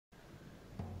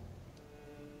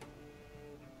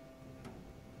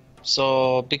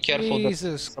So be careful.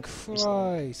 Jesus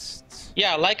Christ.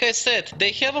 Yeah, like I said,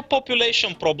 they have a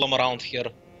population problem around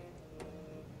here.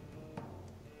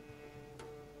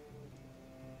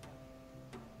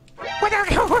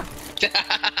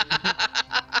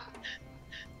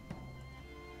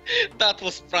 That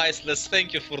was priceless,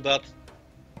 thank you for that.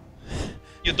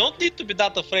 You don't need to be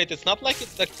that afraid, it's not like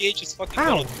the cage is fucking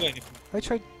gonna do anything. I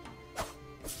tried...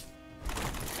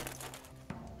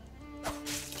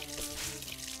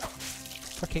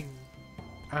 Fucking...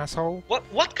 asshole.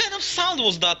 What kind of sound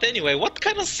was that anyway? What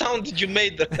kind of sound did you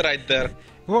make right there?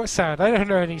 What sound? I don't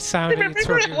know any sound you're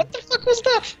talking What the fuck was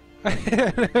that? I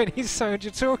don't know any sound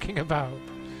you're talking about.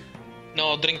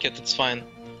 No, drink it, it's fine.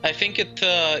 I think it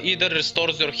either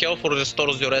restores your health or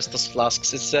restores your Estus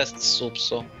flasks. It's Estus soup,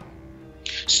 so...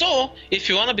 So, if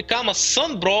you wanna become a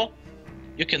son, bro,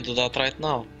 you can do that right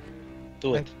now.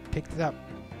 Do it. I picked it up.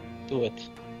 Do it.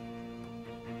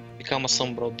 Become a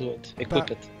son, bro, do it. Equip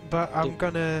it. But I'm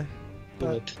gonna... Do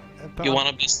it. You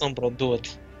wanna be a son, bro, do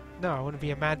it. No, I wanna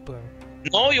be a mad bro.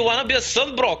 No, you wanna be a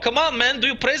son, bro. Come on, man. Do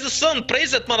you praise the sun?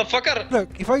 Praise it, motherfucker.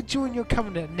 Look, if I join your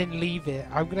covenant and then leave it,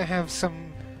 I'm gonna have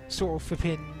some sort of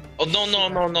flipping... Oh,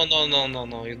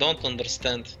 no. You don't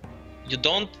understand. You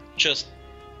don't just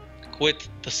quit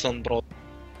the sun, bro.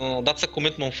 No, that's a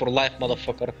commitment for life,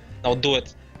 motherfucker. Now do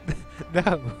it.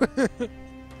 No.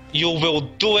 You will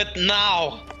do it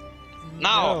now.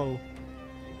 Now. No.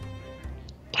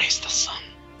 Praise the sun.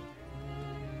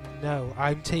 No,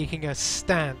 I'm taking a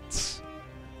stance.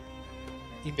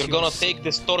 You're gonna take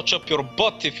this torch up your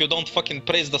butt if you don't fucking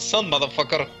praise the sun,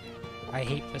 motherfucker. I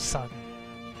hate the sun.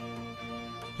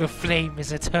 The flame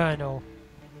is eternal.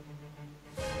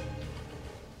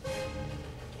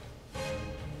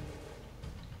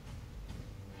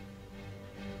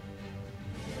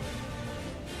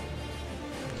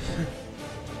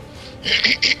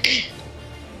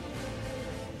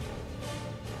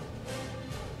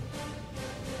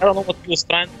 I don't know what he was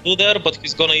trying to do there, but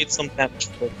he's gonna eat some damage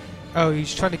for it. Oh,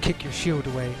 he's trying to kick your shield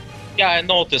away. Yeah, I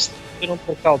noticed. It didn't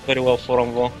work out very well for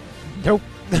him, though. Nope.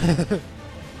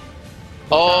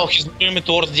 Oh, he's moving me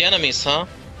towards the enemies, huh?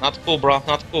 Not cool, bro.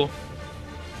 Not cool.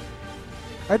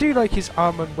 I do like his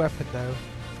armor and weapon, though.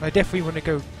 I definitely want to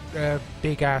go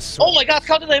big ass. Oh my god,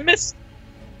 how did I miss?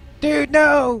 Dude,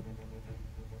 no!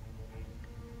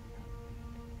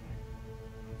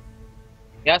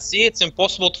 Yeah, see, it's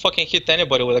impossible to fucking hit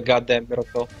anybody with a goddamn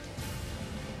miracle.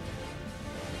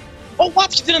 Oh,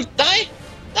 what? He didn't die?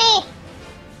 No!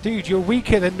 Dude, you're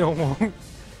weaker than normal.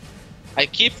 I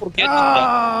keep forgetting that.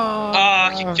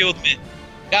 Ah, he killed me.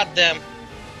 Goddamn.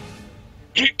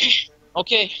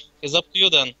 Okay, it's up to you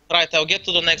then. Right, I'll get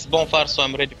to the next bonfire so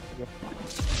I'm ready for you.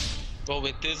 Oh,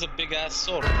 it is a big ass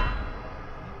sword.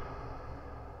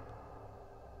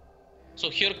 So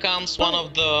here comes one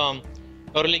of the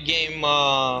early game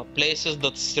places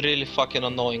that's really fucking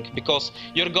annoying, because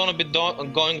you're gonna be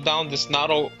going down this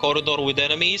narrow corridor with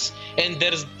enemies, and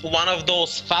there's one of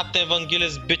those fat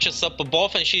evangelist bitches up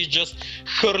above, and she's just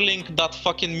hurling that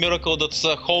fucking miracle that's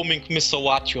homing missile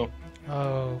at you.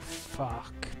 Oh,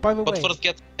 fuck. By the way... But first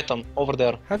get the item, over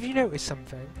there. Have you noticed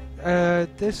something?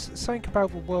 There's something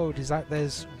about the world is that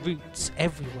there's roots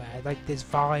everywhere. Like, there's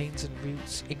vines and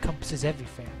roots, encompasses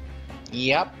everything.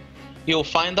 Yep. You'll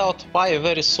find out why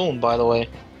very soon, by the way.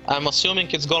 I'm assuming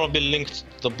it's gonna be linked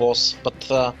to the boss, but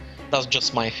that's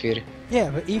just my theory. Yeah,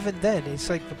 but even then, it's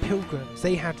like the pilgrims,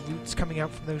 they had roots coming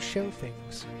out from those shell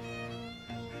things.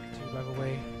 Too, by the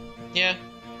way. Yeah,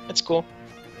 it's cool.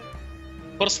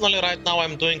 Personally, right now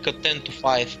I'm doing a 10 to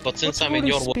 5, but since What's I'm in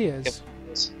your spears?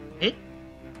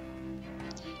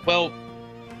 Well,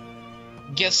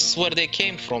 guess where they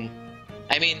came from.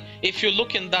 I mean, if you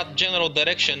look in that general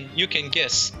direction, you can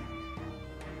guess.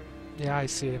 Yeah, I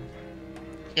see him.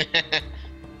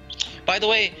 By the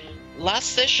way, last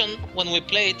session when we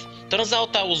played, turns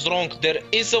out I was wrong. There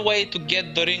is a way to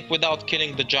get the ring without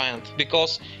killing the giant,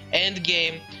 because end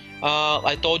game,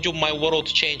 I told you my world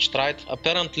changed, right?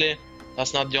 Apparently,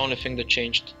 that's not the only thing that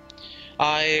changed.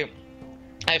 I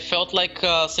felt like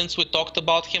since we talked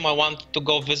about him, I wanted to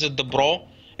go visit the bro,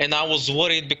 and I was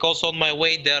worried because on my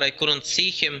way there I couldn't see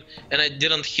him and I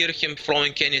didn't hear him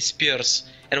throwing any spears.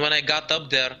 And when I got up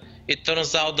there, it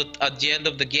turns out that at the end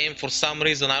of the game, for some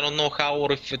reason, I don't know how,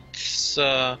 or if it's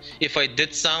if I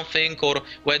did something, or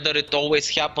whether it always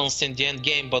happens in the end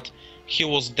game, but he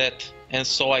was dead, and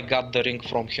so I got the ring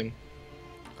from him.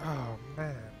 Oh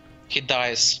man. He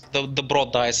dies. The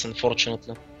bro dies,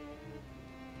 unfortunately.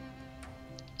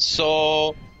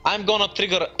 So I'm gonna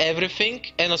trigger everything,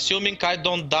 and assuming I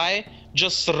don't die,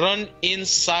 just run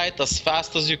inside as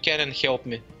fast as you can and help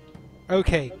me.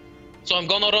 Okay. So I'm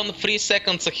gonna run 3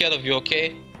 seconds ahead of you,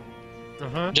 okay?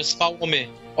 Just follow me.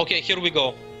 Okay, here we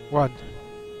go. 1,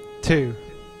 2,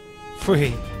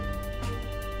 3.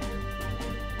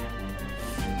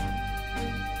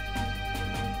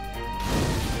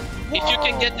 If you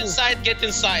can get inside, get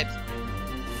inside.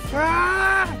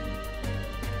 Ah!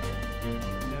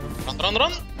 Run, run,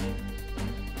 run.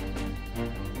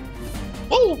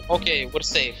 Oh, okay, we're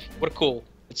safe. We're cool.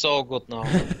 It's all good now.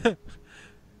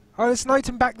 Oh, there's an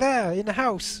item back there in the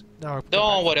house. No,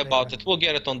 Don't worry about it. We'll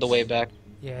get it on the way back.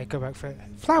 Yeah, go back for it.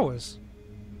 Flowers.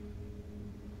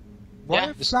 Why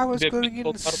are flowers growing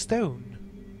in stone?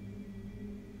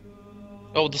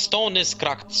 Oh, the stone is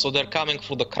cracked, so they're coming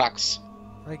through the cracks.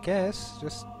 I guess,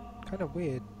 just kind of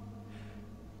weird.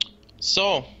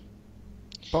 So,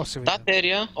 Boss that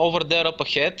area over there up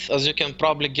ahead, as you can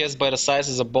probably guess by the size,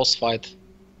 is a boss fight.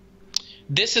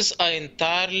 This is an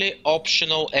entirely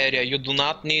optional area. You do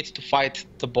not need to fight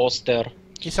the boss there.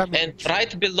 And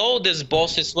right below this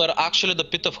boss is where actually the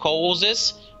Pit of Hollows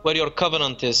is, where your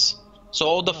Covenant is. So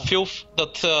all the filth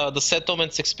that the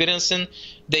settlement's experiencing,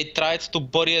 they tried to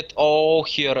bury it all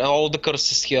here, and all the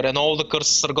curses here, and all the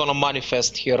curses are gonna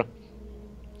manifest here.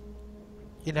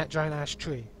 In that giant ash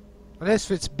tree.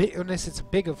 Unless it's a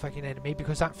bigger fucking enemy,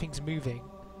 because that thing's moving.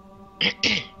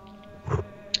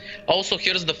 Also,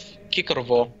 here's the kicker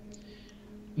though.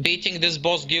 Beating this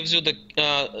boss gives you a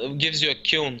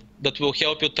Qun that will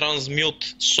help you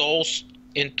transmute souls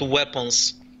into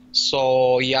weapons.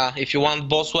 So yeah, if you want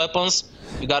boss weapons,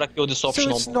 you gotta kill this optional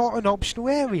boss. So it's not an optional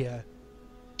area?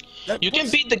 You can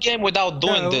beat the game without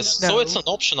doing this, so it's an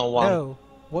optional one. No.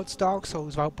 What's Dark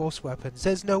Souls without boss weapons?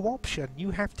 There's no option.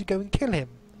 You have to go and kill him.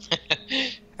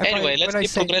 Anyway, let's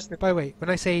keep progressing. By the way, when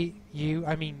I say you,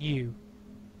 I mean you.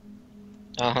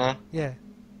 Uh-huh. Yeah.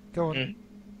 Go on.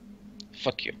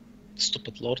 Fuck you,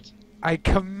 stupid lord. I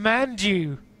command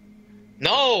you!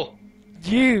 No!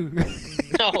 You!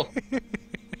 No!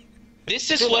 This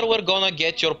is where we're gonna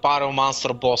get your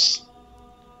pyromancer boss.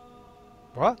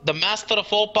 What? The master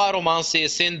of all pyromancy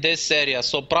is in this area,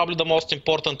 so probably the most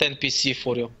important NPC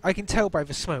for you. I can tell by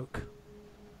the smoke.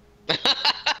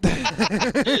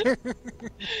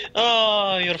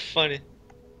 Oh, you're funny.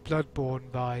 Bloodborne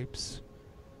vibes.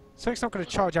 So it's not going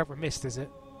to charge out with mist, is it?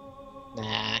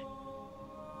 Nah.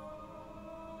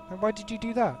 And why did you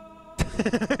do that?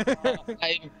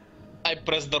 I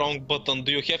pressed the wrong button.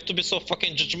 Do you have to be so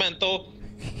fucking judgmental?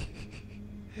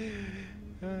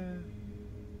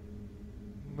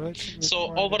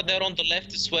 So over there on the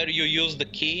left is where you use the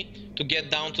key to get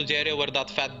down to the area where that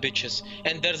fat bitch is.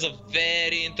 And there's a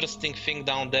very interesting thing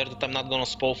down there that I'm not gonna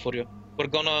spoil for you. We're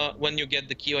gonna, when you get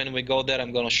the key and we go there,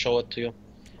 I'm gonna show it to you.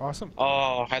 Awesome.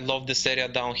 Oh, I love this area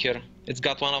down here. It's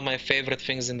got one of my favorite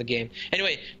things in the game.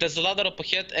 Anyway, there's a ladder up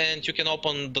ahead and you can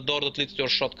open the door that leads to your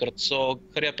shortcut. So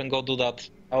hurry up and go do that.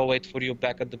 I'll wait for you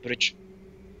back at the bridge.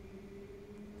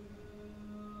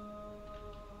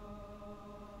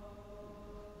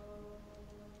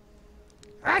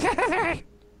 How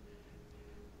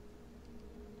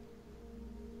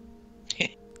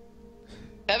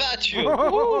about you?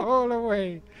 All the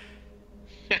way.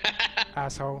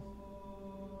 Asshole.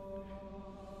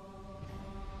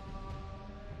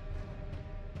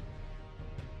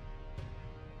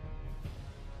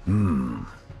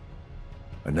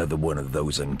 Another one of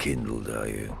those unkindled, are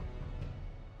you?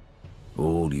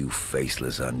 All you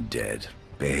faceless undead,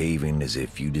 behaving as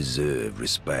if you deserve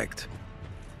respect.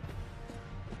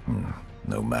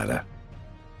 No matter.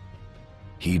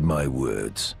 Heed my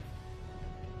words.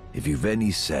 If you've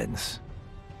any sense,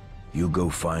 you go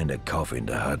find a coffin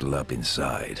to huddle up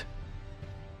inside.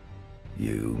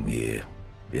 You, here,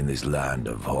 in this land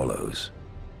of hollows.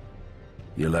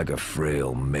 You're like a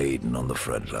frail maiden on the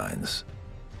front lines.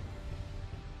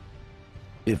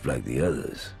 If, like the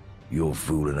others, you're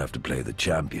fool enough to play the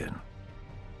champion,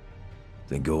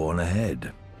 then go on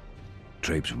ahead.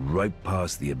 Traipse right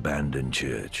past the abandoned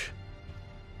church.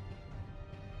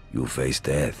 You'll face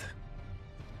death.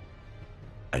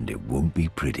 And it won't be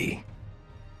pretty.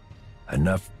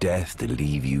 Enough death to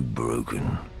leave you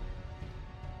broken.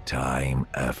 Time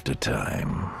after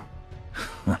time.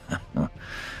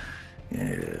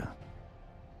 Yeah.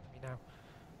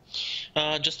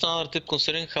 Just another tip,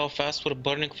 considering how fast we're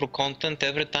burning through content,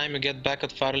 every time you get back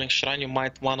at Firelink Shrine, you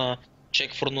might wanna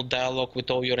check for new dialogue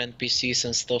with all your NPCs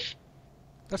and stuff.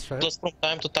 That's fair. Plus, from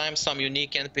time to time, some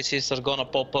unique NPCs are gonna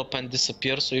pop up and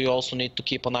disappear, so you also need to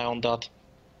keep an eye on that.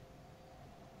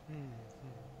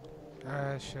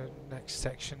 Sure, next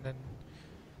section then.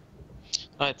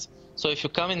 Right, so if you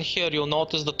come in here, you'll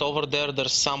notice that over there,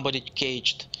 there's somebody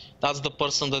caged. That's the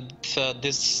person that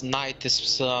this knight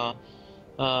is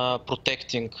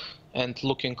protecting. and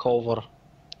looking over.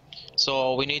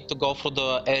 So we need to go through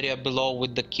the area below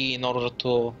with the key in order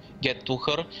to get to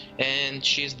her, and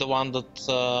she's the one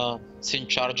that's in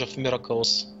charge of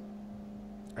miracles.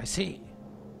 I see.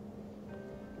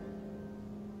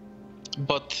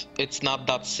 But it's not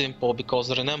that simple,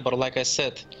 because remember, like I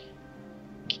said,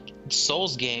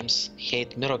 Souls games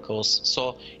hate miracles.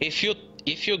 So if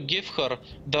you give her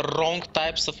the wrong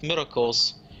types of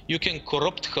miracles, you can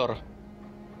corrupt her,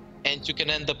 and you can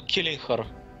end up killing her,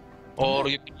 or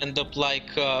you can end up like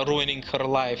ruining her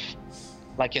life,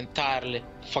 like entirely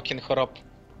fucking her up,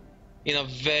 in a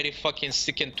very fucking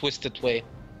sick and twisted way.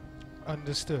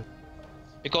 Understood.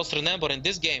 Because remember, in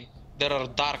this game, there are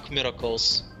dark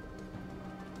miracles.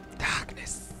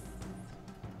 Darkness.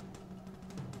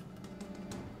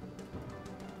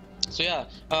 So yeah,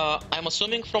 I'm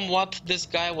assuming from what this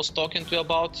guy was talking to you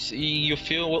about, you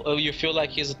feel like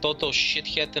he's a total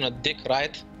shithead and a dick,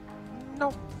 right?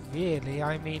 Not really.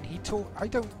 I mean, I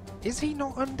don't. Is he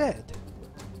not undead?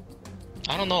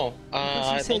 I don't know.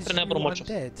 I don't remember much.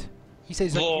 Undead. He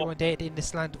says that you are dead in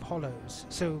this land of hollows,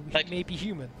 so like, he may be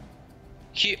human.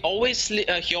 He always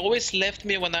left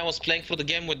me when I was playing through the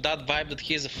game with that vibe that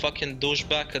he's a fucking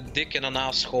douchebag, a dick, and an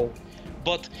asshole.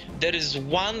 But there is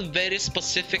one very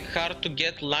specific hard to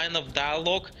get line of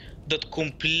dialogue that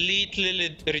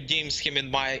completely redeems him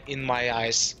in my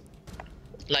eyes.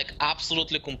 Like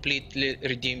absolutely completely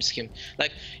redeems him.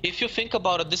 Like if you think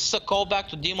about it, this is a callback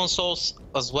to Demon Souls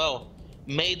as well.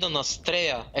 Maiden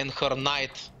Astrea and her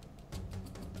knight.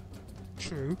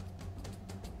 True.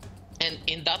 And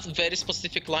in that very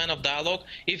specific line of dialogue,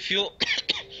 if you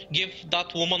give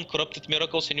that woman corrupted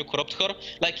miracles and you corrupt her,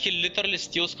 like he literally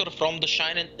steals her from the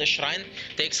shrine,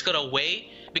 takes her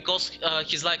away, because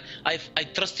he's like, I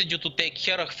trusted you to take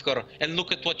care of her, and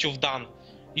look at what you've done.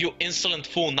 You insolent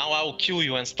fool, now I will kill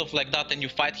you, and stuff like that, and you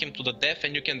fight him to the death,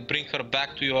 and you can bring her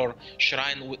back to your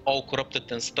shrine with all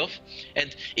corrupted and stuff.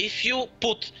 And if you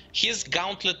put his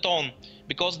gauntlet on,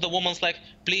 because the woman's like,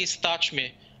 please touch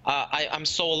me, I'm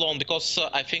so alone, because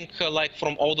I think like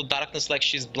from all the darkness, like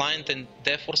she's blind and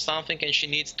deaf or something, and she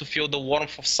needs to feel the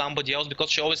warmth of somebody else, because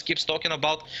she always keeps talking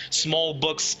about small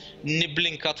bugs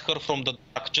nibbling at her from the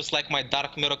dark, just like my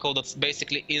dark miracle, that's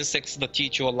basically insects that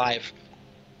eat you alive.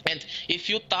 And if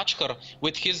you touch her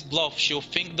with his glove, she'll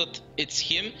think that it's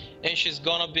him, and she's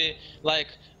gonna be like,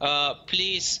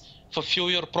 please fulfill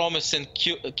your promise and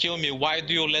kill me, why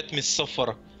do you let me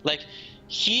suffer? Like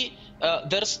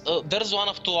there's one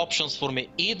of two options for me.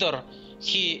 Either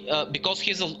he because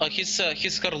he's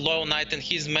her loyal knight and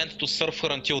he's meant to serve her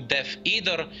until death,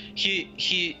 either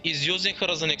he is using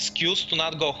her as an excuse to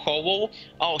not go hollow.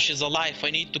 Oh, she's alive, I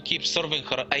need to keep serving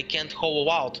her, I can't hollow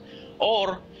out.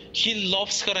 Or he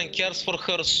loves her and cares for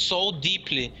her so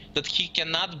deeply that he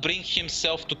cannot bring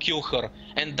himself to kill her,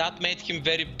 and that made him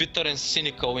very bitter and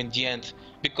cynical in the end,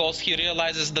 because he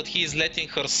realizes that he is letting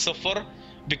her suffer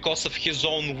because of his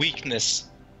own weakness.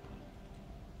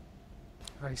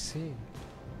 I see.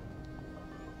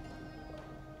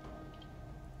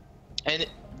 And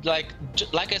like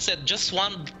I said, just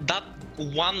that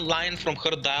one line from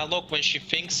her dialogue when she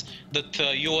thinks that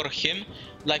you are him,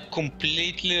 like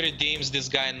completely redeems this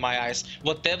guy in my eyes.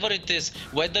 Whatever it is,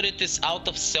 whether it is out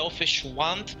of selfish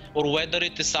want or whether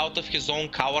it is out of his own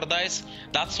cowardice,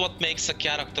 that's what makes a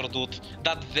character, dude.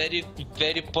 That very,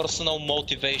 very personal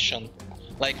motivation.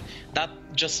 Like, that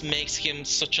just makes him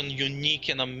such a unique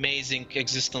and amazing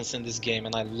existence in this game,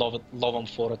 and I love him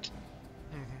for it.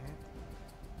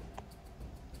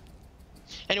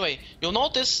 Anyway, you'll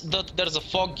notice that there's a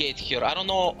fog gate here. I don't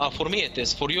know, for me it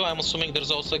is. For you, I'm assuming there's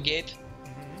also a gate.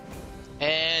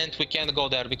 And we can't go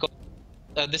there because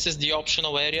this is the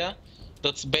optional area.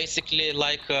 That's basically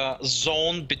like a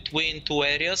zone between two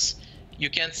areas. You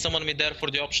can't summon me there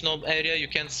for the optional area, you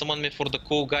can't summon me for the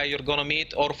cool guy you're gonna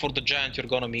meet or for the giant you're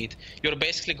gonna meet. You're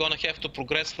basically gonna have to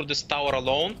progress through this tower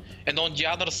alone, and on the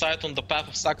other side, on the path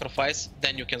of sacrifice,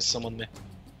 then you can summon me.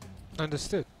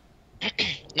 Understood.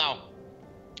 Now,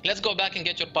 let's go back and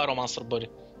get your pyromancer, buddy.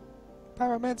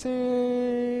 Pyromancy!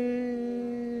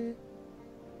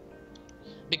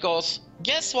 Because,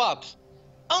 guess what?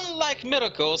 Unlike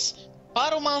miracles,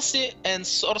 pyromancy and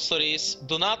sorceries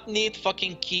do not need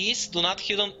fucking keys, do not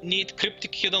need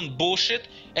cryptic hidden bullshit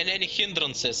and any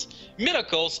hindrances.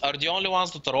 Miracles are the only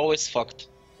ones that are always fucked.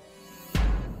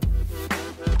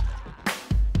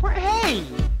 What? Hey!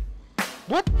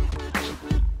 What?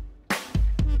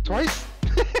 Twice?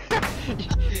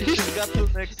 He's got to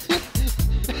next.